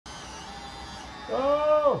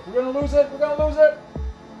Oh, we're gonna lose it. We're gonna lose it.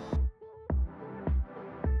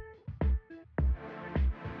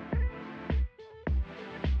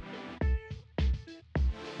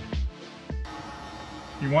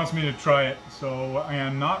 He wants me to try it, so I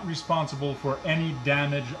am not responsible for any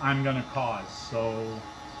damage I'm gonna cause. So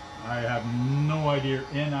I have no idea.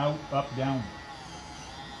 In, out, up, down.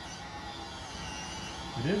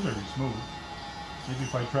 It is very smooth. Maybe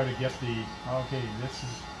if I try to get the, okay,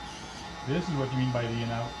 this is what you mean by the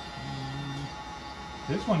in, out.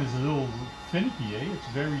 This one is a little finicky, eh? It's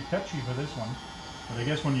very touchy for this one. But I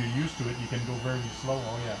guess when you're used to it, you can go very slow.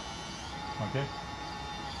 Oh yeah. Okay.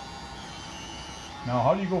 Now,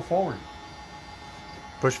 how do you go forward?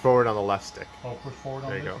 Push forward on the left stick. Oh, push forward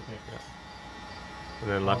on there you this? go. Okay. Yeah.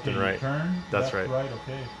 And then left and right. Turn. That's left, right. Right,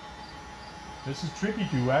 okay. This is tricky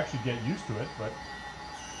to actually get used to it, but...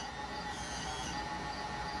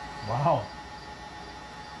 Wow.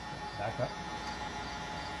 Back up.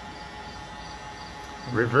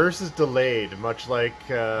 Reverse is delayed, much like...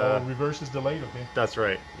 oh, reverse is delayed, okay. That's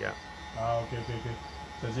right, yeah. Okay.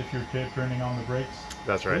 It's as if you're turning on the brakes.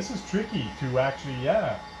 That's right. This is tricky to actually,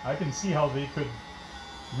 yeah. I can see how they could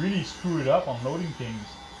really screw it up on loading things.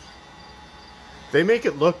 They make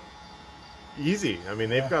it look easy. I mean,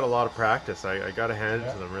 they've got a lot of practice. I got to hand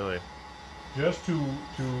it to them, really. Just to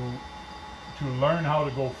learn how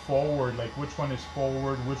to go forward, like which one is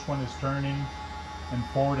forward, which one is turning, and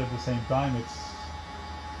forward at the same time. It's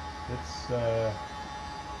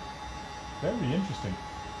very interesting.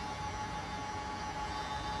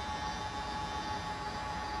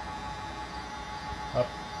 Up.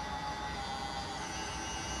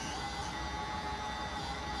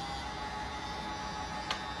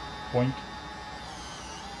 Boink.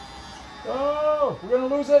 Oh, we're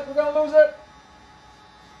gonna lose it. We're gonna lose it.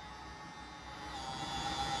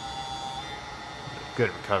 Good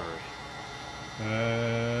recovery.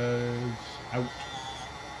 Out.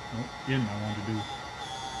 Nope, in I want to do.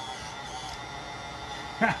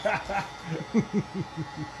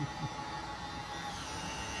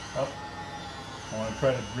 Up. I want to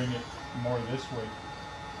try to bring it more this way.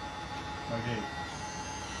 Okay.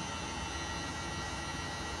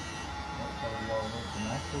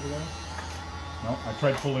 No, I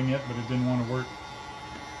tried pulling it, but it didn't want to work.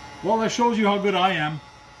 Well, that shows you how good I am.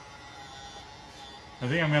 I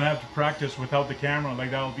think I'm going to have to practice without the camera, like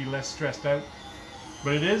that'll be less stressed out.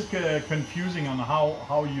 But it is confusing on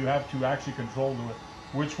how you have to actually control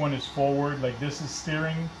which one is forward. Like this is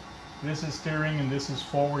steering, and this is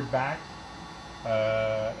forward back.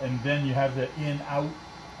 And then you have the in, out,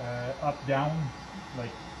 up, down. Like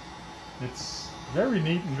it's very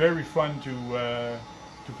neat and very fun to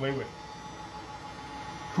play with.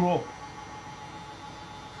 Cool.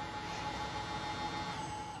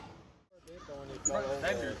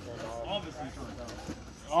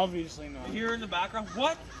 Obviously not. Here in the background.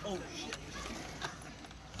 What? Oh shit.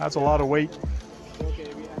 That's a lot of weight.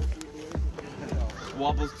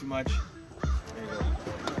 Wobbles too much.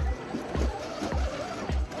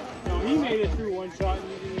 No, he made it through one shot and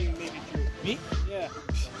you didn't even make it through. Me? Yeah.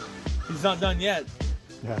 He's not done yet.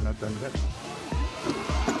 Yeah, not done yet.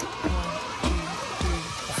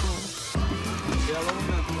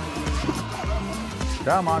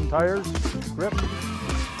 Come on, tires. Grip.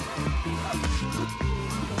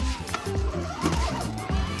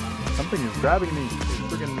 Something is grabbing me. It's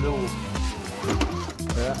freaking little.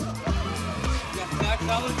 Yeah.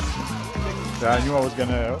 Yeah, I knew I was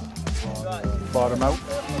gonna bottom out.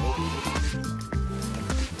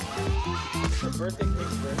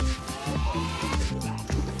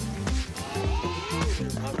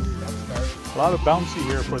 A lot of bouncy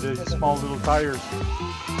here for these small little tires.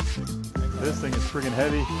 This thing is friggin'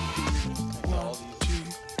 heavy.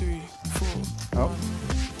 Oh,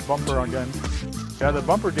 bumper again. Yeah, the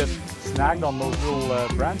bumper gets snagged on those little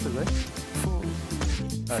branches, eh?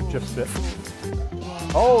 Chip spit.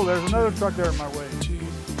 Oh, there's another truck there in my way.